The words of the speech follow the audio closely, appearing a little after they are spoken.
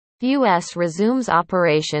U.S. resumes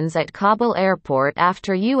operations at Kabul airport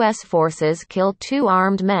after U.S. forces kill 2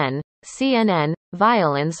 armed men. CNN.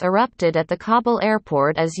 Violence erupted at the Kabul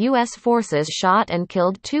airport as U.S. forces shot and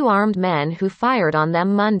killed 2 armed men who fired on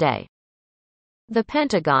them Monday. The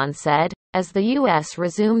Pentagon said, as the U.S.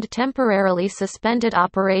 resumed temporarily suspended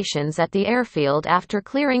operations at the airfield after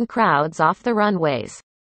clearing crowds off the runways.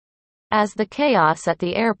 As the chaos at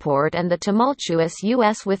the airport and the tumultuous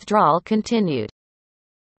U.S. withdrawal continued.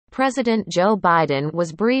 President Joe Biden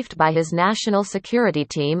was briefed by his national security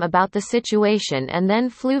team about the situation and then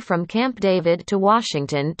flew from Camp David to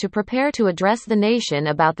Washington to prepare to address the nation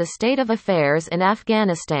about the state of affairs in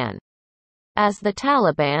Afghanistan, as the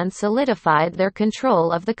Taliban solidified their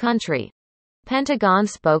control of the country. Pentagon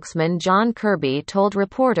spokesman John Kirby told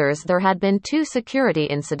reporters there had been 2 security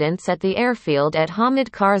incidents at the airfield at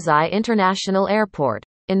Hamid Karzai International Airport,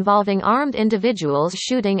 involving armed individuals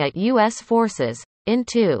shooting at U.S. forces. In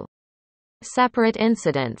 2 separate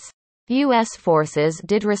incidents, U.S. forces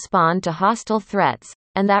did respond to hostile threats,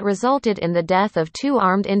 and that resulted in the death of 2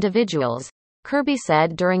 armed individuals, Kirby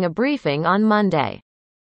said during a briefing on Monday.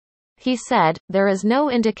 He said, there is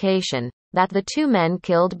no indication that the 2 men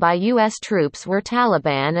killed by U.S. troops were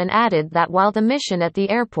Taliban, and added that while the mission at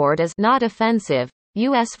the airport is not offensive,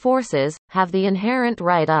 U.S. forces have the inherent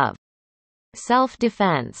right of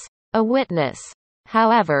self-defense. A witness,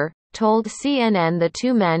 however, told CNN the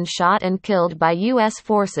 2 men shot and killed by U.S.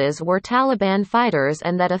 forces were Taliban fighters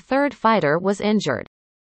and that a 3rd fighter was injured.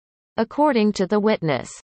 According to the witness,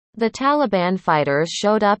 the Taliban fighters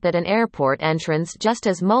showed up at an airport entrance just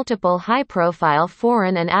as multiple high-profile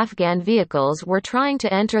foreign and Afghan vehicles were trying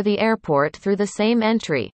to enter the airport through the same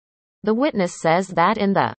entry. The witness says that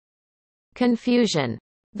in the confusion,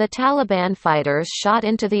 the Taliban fighters shot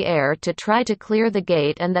into the air to try to clear the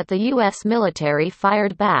gate and that the U.S. military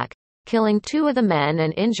fired back, killing 2 of the men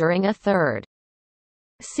and injuring a 3rd.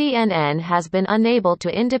 CNN has been unable to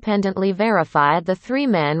independently verify the 3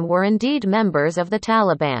 men were indeed members of the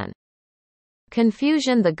Taliban.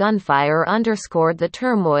 Confusion. The gunfire underscored the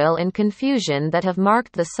turmoil and confusion that have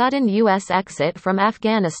marked the sudden U.S. exit from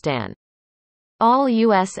Afghanistan. All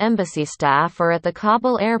U.S. embassy staff are at the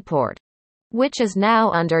Kabul airport, which is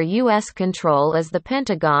now under U.S. control as the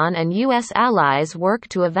Pentagon and U.S. allies work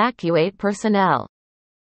to evacuate personnel.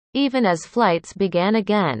 Even as flights began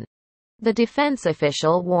again, the defense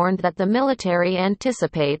official warned that the military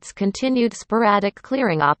anticipates continued sporadic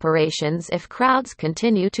clearing operations if crowds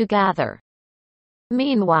continue to gather.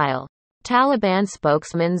 Meanwhile, Taliban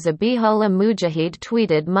spokesman Zabihullah Mujahid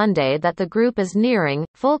tweeted Monday that the group is nearing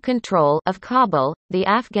full control of Kabul, the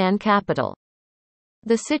Afghan capital.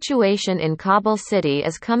 The situation in Kabul city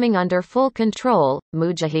is coming under full control,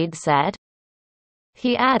 Mujahid said.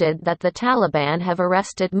 He added that the Taliban have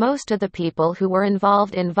arrested most of the people who were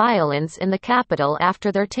involved in violence in the capital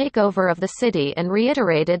after their takeover of the city and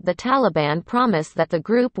reiterated the Taliban promise that the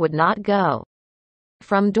group would not go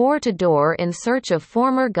from door to door in search of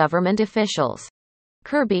former government officials.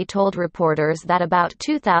 Kirby told reporters that about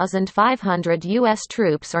 2,500 U.S.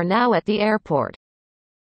 troops are now at the airport.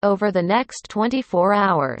 Over the next 24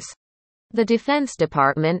 hours, the Defense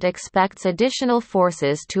Department expects additional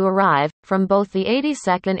forces to arrive, from both the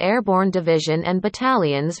 82nd Airborne Division and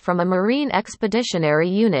battalions from a Marine Expeditionary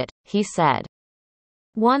Unit, he said.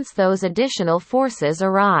 Once those additional forces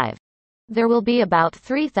arrive, there will be about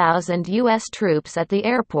 3,000 U.S. troops at the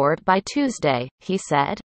airport by Tuesday, he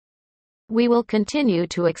said. We will continue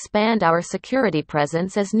to expand our security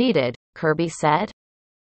presence as needed, Kirby said.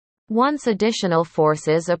 Once additional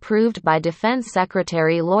forces approved by Defense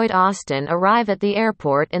Secretary Lloyd Austin arrive at the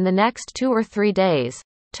airport in the next 2 or 3 days,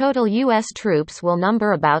 total U.S. troops will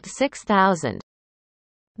number about 6,000.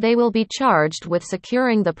 They will be charged with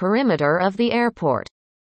securing the perimeter of the airport.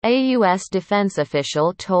 A U.S. defense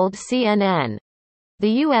official told CNN.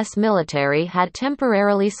 The U.S. military had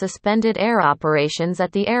temporarily suspended air operations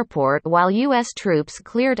at the airport while U.S. troops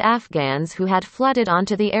cleared Afghans who had flooded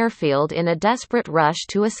onto the airfield in a desperate rush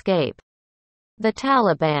to escape the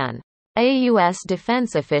Taliban. A U.S.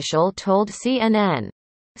 defense official told CNN.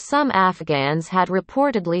 Some Afghans had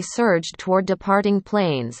reportedly surged toward departing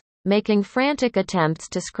planes, making frantic attempts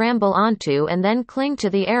to scramble onto and then cling to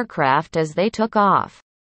the aircraft as they took off.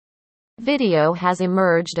 Video has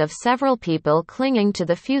emerged of several people clinging to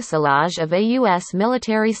the fuselage of a U.S.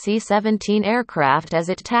 military C-17 aircraft as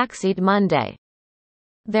it taxied Monday.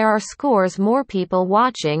 There are scores more people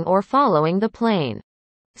watching or following the plane,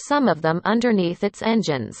 some of them underneath its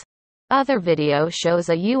engines. Other video shows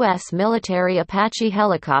a U.S. military Apache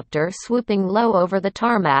helicopter swooping low over the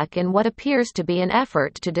tarmac in what appears to be an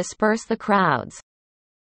effort to disperse the crowds.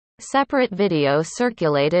 Separate video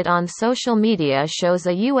circulated on social media shows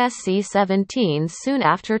a US C-17 soon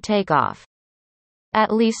after takeoff.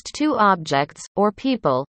 At least 2 objects, or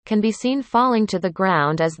people, can be seen falling to the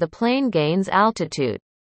ground as the plane gains altitude.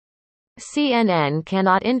 CNN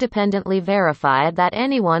cannot independently verify that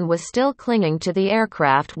anyone was still clinging to the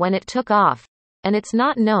aircraft when it took off, and it's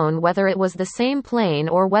not known whether it was the same plane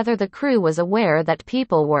or whether the crew was aware that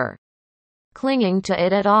people were clinging to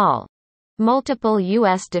it at all. Multiple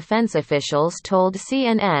U.S. defense officials told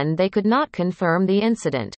CNN they could not confirm the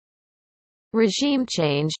incident. Regime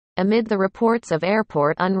change, amid the reports of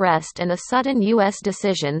airport unrest and a sudden U.S.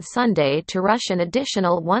 decision Sunday to rush an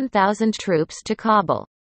additional 1,000 troops to Kabul.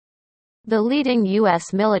 The leading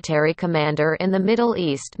U.S. military commander in the Middle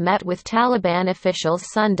East met with Taliban officials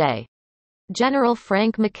Sunday. General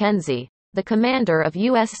Frank McKenzie, the commander of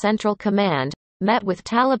U.S. Central Command, met with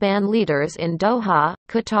Taliban leaders in Doha,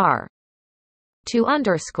 Qatar, to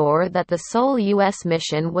underscore that the sole U.S.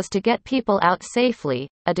 mission was to get people out safely,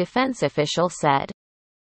 a defense official said.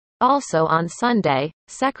 Also on Sunday,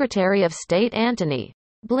 Secretary of State Antony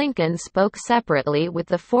Blinken spoke separately with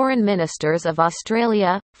the foreign ministers of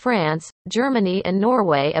Australia, France, Germany and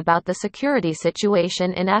Norway about the security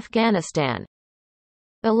situation in Afghanistan,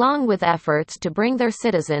 along with efforts to bring their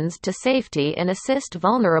citizens to safety and assist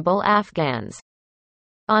vulnerable Afghans.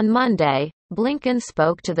 On Monday, Blinken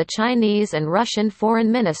spoke to the Chinese and Russian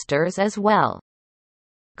foreign ministers as well.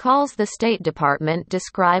 Calls the State Department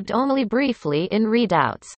described only briefly in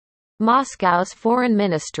readouts. Moscow's foreign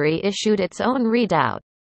ministry issued its own readout,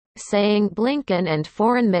 saying Blinken and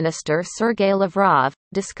Foreign Minister Sergei Lavrov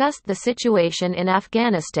discussed the situation in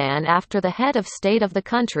Afghanistan after the head of state of the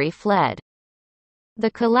country fled.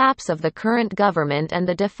 The collapse of the current government and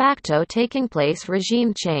the de facto taking place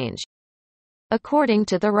regime change. According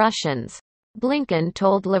to the Russians, Blinken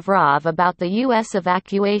told Lavrov about the U.S.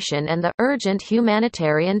 evacuation and the urgent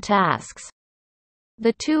humanitarian tasks.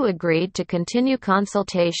 The two agreed to continue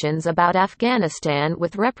consultations about Afghanistan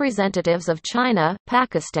with representatives of China,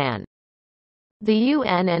 Pakistan, the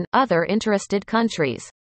UN and other interested countries.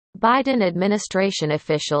 Biden administration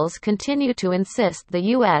officials continue to insist the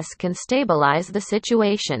U.S. can stabilize the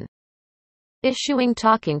situation, issuing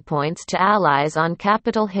talking points to allies on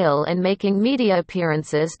Capitol Hill and making media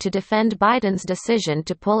appearances to defend Biden's decision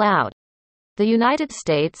to pull out. The United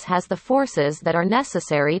States has the forces that are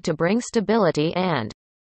necessary to bring stability and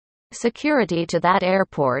security to that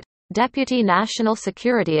airport, Deputy National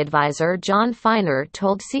Security Advisor John Feiner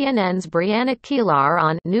told CNN's Brianna Keilar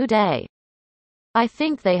on New Day. I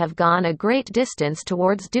think they have gone a great distance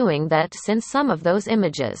towards doing that since some of those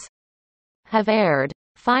images have aired.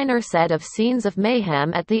 Feiner said of scenes of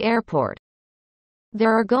mayhem at the airport.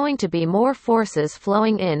 There are going to be more forces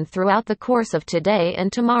flowing in throughout the course of today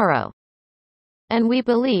and tomorrow. And we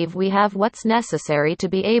believe we have what's necessary to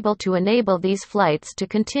be able to enable these flights to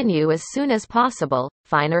continue as soon as possible,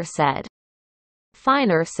 Feiner said.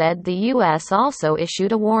 Feiner said the U.S. also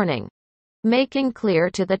issued a warning, making clear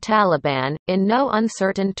to the Taliban, in no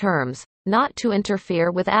uncertain terms, not to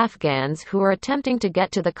interfere with Afghans who are attempting to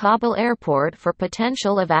get to the Kabul airport for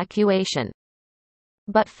potential evacuation.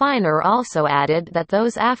 But Feiner also added that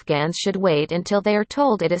those Afghans should wait until they are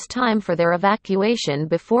told it is time for their evacuation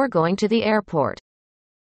before going to the airport.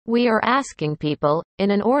 We are asking people,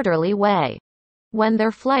 in an orderly way, when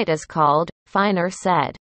their flight is called, Feiner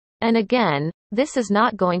said. And again, this is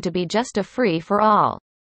not going to be just a free-for-all.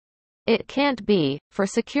 It can't be, for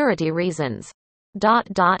security reasons.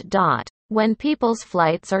 When people's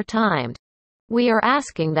flights are timed, we are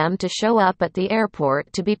asking them to show up at the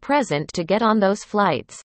airport to be present to get on those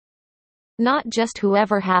flights. Not just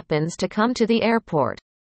whoever happens to come to the airport.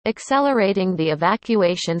 Accelerating the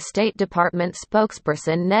evacuation. State Department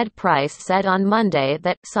spokesperson Ned Price said on Monday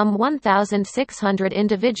that some 1,600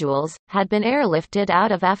 individuals had been airlifted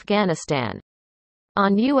out of Afghanistan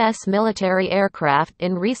on U.S. military aircraft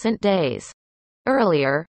in recent days.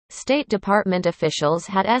 Earlier, State Department officials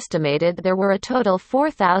had estimated there were a total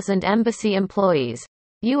 4,000 embassy employees,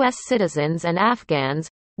 U.S. citizens and Afghans,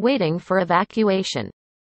 waiting for evacuation.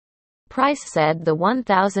 Price said the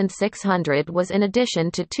 1,600 was in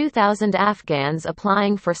addition to 2,000 Afghans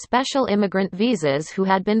applying for special immigrant visas who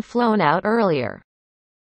had been flown out earlier.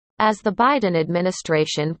 As the Biden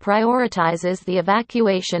administration prioritizes the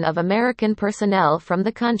evacuation of American personnel from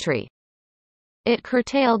the country, it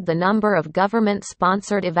curtailed the number of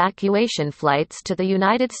government-sponsored evacuation flights to the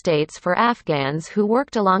United States for Afghans who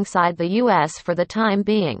worked alongside the U.S. for the time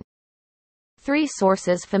being. 3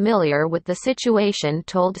 sources familiar with the situation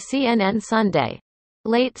told CNN Sunday.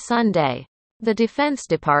 Late Sunday, The Defense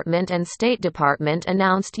Department and State Department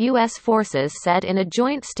announced U.S. forces said in a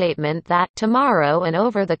joint statement that, tomorrow and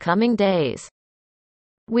over the coming days,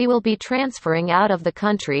 we will be transferring out of the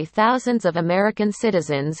country thousands of American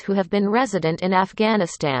citizens who have been resident in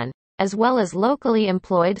Afghanistan, as well as locally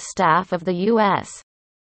employed staff of the U.S.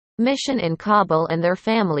 mission in Kabul and their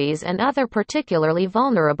families and other particularly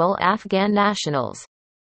vulnerable Afghan nationals.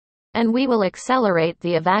 And we will accelerate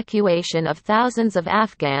the evacuation of thousands of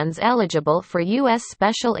Afghans eligible for U.S.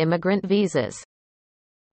 special immigrant visas,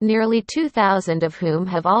 nearly 2,000 of whom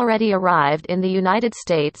have already arrived in the United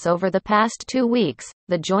States over the past 2 weeks,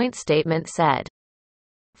 the joint statement said.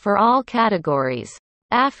 For all categories,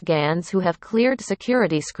 Afghans who have cleared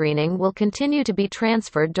security screening will continue to be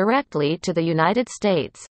transferred directly to the United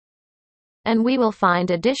States. And we will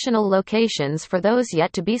find additional locations for those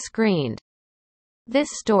yet to be screened. This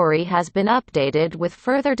story has been updated with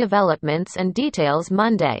further developments and details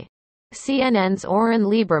Monday. CNN's Oren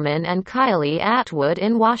Lieberman and Kylie Atwood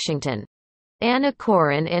in Washington. Anna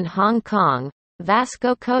Corin in Hong Kong.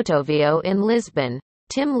 Vasco Cotovio in Lisbon.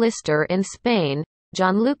 Tim Lister in Spain.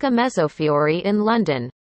 Gianluca Mezzofiore in London.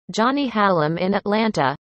 Johnny Hallam in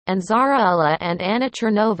Atlanta. And Zara Ullah and Anna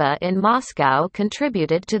Chernova in Moscow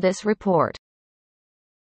contributed to this report.